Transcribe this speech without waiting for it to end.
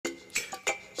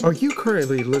Are you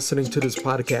currently listening to this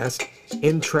podcast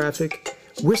in traffic,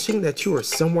 wishing that you were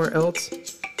somewhere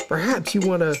else? Perhaps you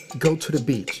want to go to the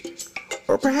beach,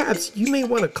 or perhaps you may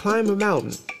want to climb a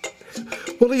mountain.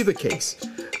 Well, either case,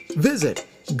 visit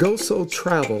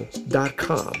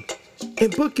gosotravel.com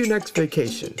and book your next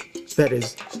vacation. That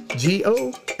is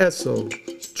GOSO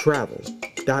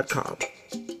travel.com.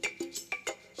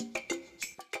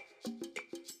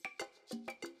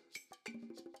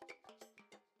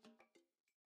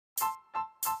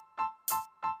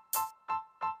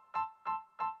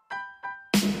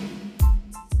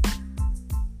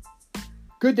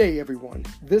 Good day, everyone.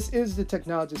 This is the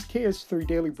Technologist KS3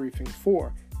 Daily Briefing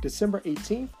for December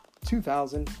 18th,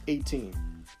 2018.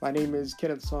 My name is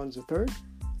Kenneth Sons III,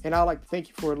 and I'd like to thank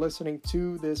you for listening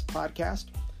to this podcast.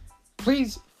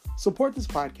 Please support this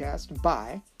podcast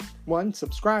by, one,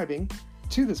 subscribing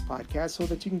to this podcast so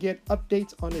that you can get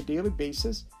updates on a daily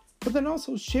basis, but then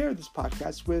also share this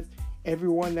podcast with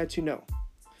everyone that you know.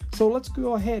 So let's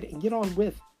go ahead and get on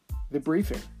with the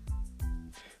briefing.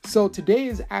 So today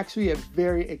is actually a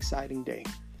very exciting day.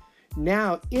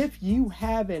 Now, if you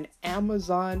have an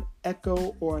Amazon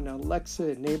Echo or an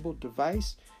Alexa-enabled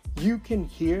device, you can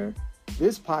hear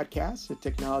this podcast, the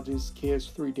Technologist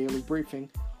KS3 Daily Briefing,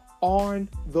 on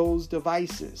those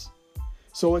devices.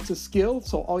 So it's a skill,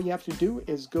 so all you have to do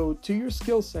is go to your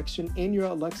skills section in your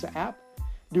Alexa app,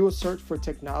 do a search for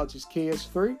Technologist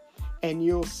KS3, and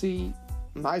you'll see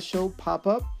my show pop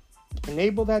up.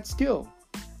 Enable that skill,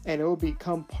 and it will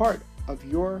become part of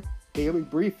your daily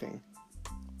briefing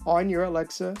on your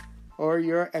Alexa or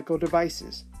your Echo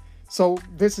devices. So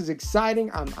this is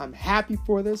exciting. I'm happy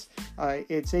for this. I'm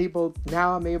able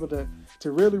to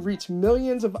really reach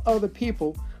millions of other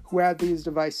people who have these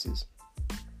devices.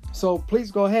 So please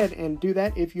go ahead and do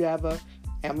that if you have a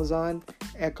Amazon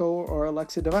Echo or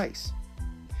Alexa device.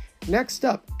 Next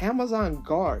up, Amazon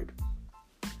Guard.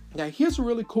 Now here's a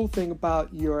really cool thing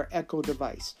about your Echo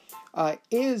device.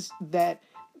 Is that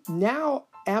now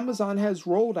Amazon has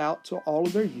rolled out to all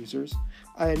of their users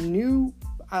a new,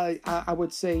 I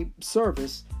would say,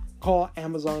 service called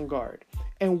Amazon Guard.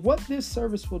 And what this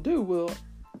service will do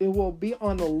it will be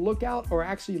on the lookout or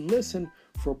actually listen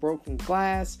for broken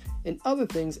glass and other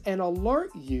things and alert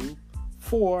you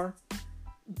for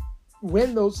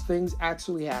when those things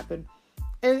actually happen.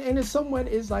 And it somewhat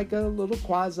is like a little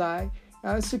quasi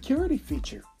security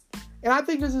feature. And I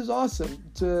think this is awesome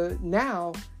to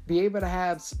now be able to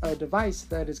have a device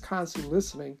that is constantly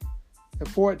listening, and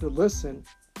for it to listen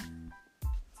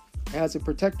as a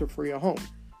protector for your home,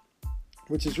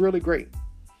 which is really great.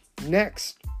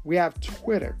 Next, we have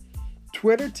Twitter.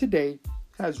 Twitter today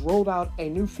has rolled out a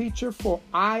new feature for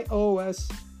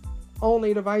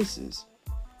iOS-only devices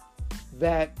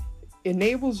that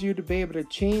enables you to be able to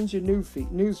change your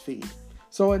news feed.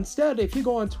 So instead, if you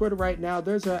go on Twitter right now,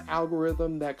 there's an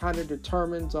algorithm that kind of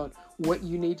determines on what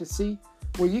you need to see.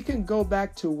 Well, you can go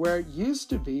back to where it used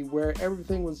to be, where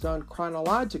everything was done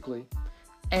chronologically,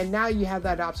 and now you have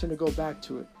that option to go back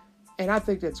to it. And I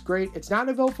think that's great. It's not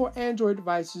available for Android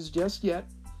devices just yet,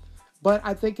 but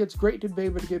I think it's great to be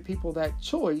able to give people that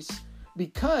choice,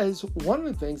 because one of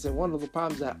the things and one of the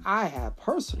problems that I have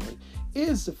personally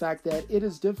is the fact that it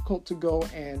is difficult to go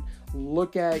and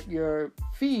look at your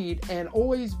feed and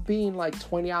always being like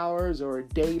 20 hours or a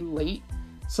day late.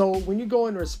 So when you go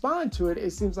and respond to it,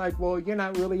 it seems like, well, you're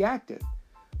not really active.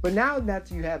 But now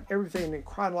that you have everything in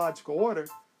chronological order,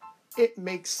 it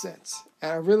makes sense.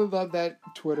 And I really love that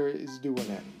Twitter is doing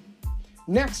that.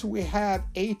 Next, we have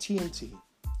AT&T.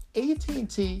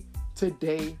 AT&T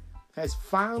today has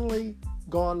finally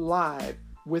gone live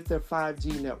with their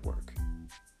 5G network.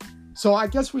 So I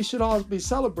guess we should all be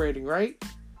celebrating, right?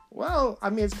 Well, I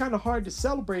mean, it's kind of hard to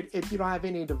celebrate if you don't have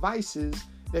any devices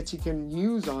that you can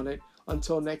use on it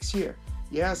until next year.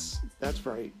 Yes, that's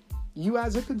right. You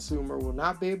as a consumer will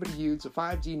not be able to use a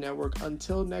 5G network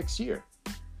until next year.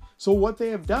 So what they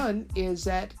have done is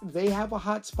that they have a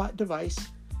hotspot device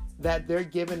that they're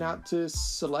giving out to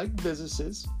select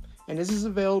businesses. And this is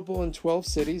available in 12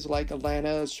 cities like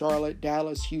Atlanta, Charlotte,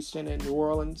 Dallas, Houston, and New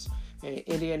Orleans, and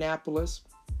Indianapolis.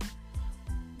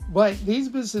 But these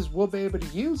businesses will be able to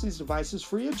use these devices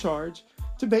free of charge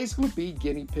to basically be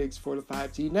guinea pigs for the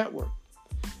 5G network.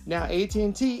 Now,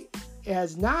 AT&T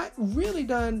has not really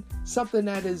done something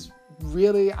that is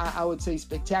really, I would say,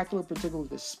 spectacular, particularly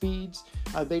the speeds.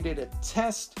 They did a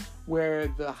test where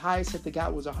the highest that they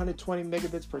got was 120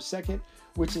 megabits per second,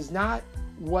 which is not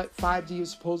what 5G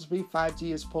is supposed to be.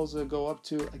 5G is supposed to go up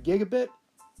to a gigabit,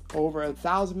 over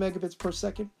 1,000 megabits per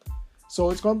second. So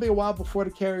it's going to be a while before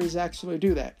the carriers actually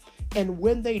do that. And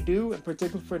when they do, in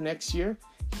particular for next year,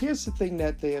 here's the thing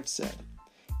that they have said,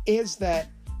 is that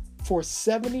for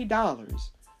 $70,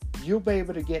 you'll be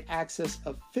able to get access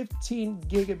of 15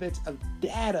 gigabits of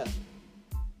data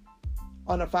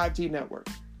on a 5G network.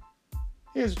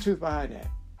 Here's the truth behind that.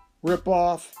 Rip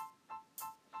off.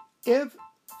 If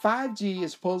 5G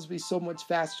is supposed to be so much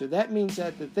faster, that means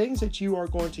that the things that you are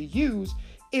going to use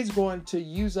is going to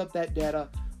use up that data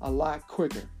a lot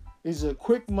quicker. This is a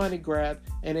quick money grab,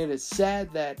 and it is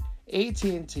sad that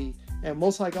AT&T and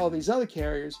most like all these other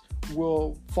carriers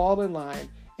will fall in line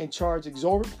and charge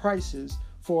exorbitant prices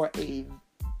for a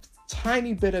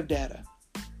tiny bit of data.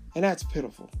 And that's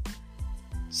pitiful.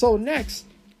 So next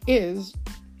is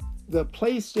the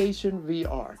PlayStation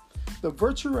VR. The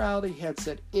virtual reality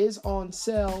headset is on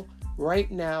sale right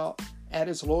now at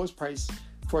its lowest price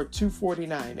for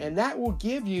 $249, and that will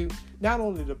give you not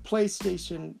only the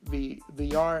PlayStation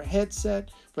VR headset,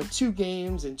 but 2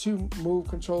 games and 2 Move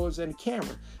controllers and a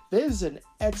camera. This is an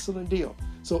excellent deal.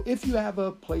 So if you have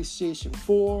a PlayStation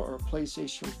 4 or a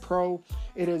PlayStation Pro,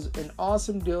 it is an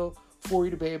awesome deal for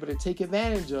you to be able to take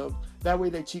advantage of. That way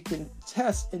that you can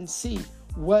test and see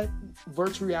what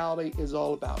virtual reality is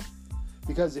all about.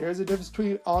 Because there is a difference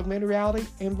between augmented reality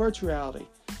and virtual reality.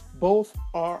 Both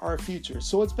are our future.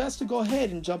 So it's best to go ahead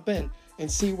and jump in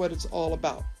and see what it's all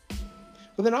about.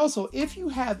 But then also, if you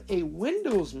have a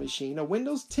Windows machine, a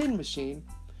Windows 10 machine,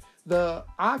 the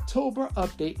October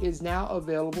update is now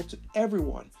available to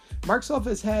everyone. Microsoft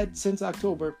has had, since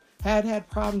October, had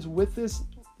problems with this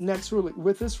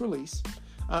release,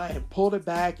 and pulled it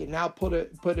back, and now put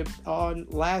it on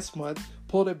last month,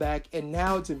 pulled it back, and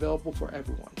now it's available for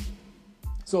everyone.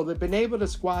 So they've been able to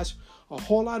squash a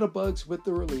whole lot of bugs with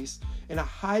the release, and I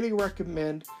highly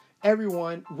recommend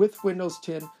everyone with Windows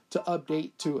 10 to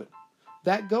update to it.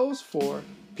 That goes for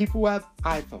people who have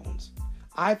iPhones.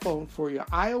 iPhone for your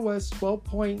iOS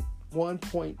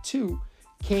 12.1.2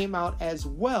 came out as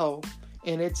well,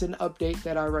 and it's an update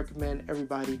that I recommend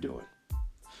everybody doing.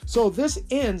 So this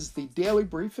ends the daily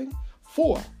briefing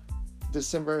for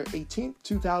December 18th,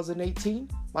 2018.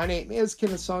 My name is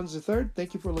Kenneth Saunders III.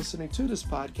 Thank you for listening to this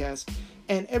podcast,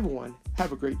 and everyone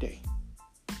have a great day.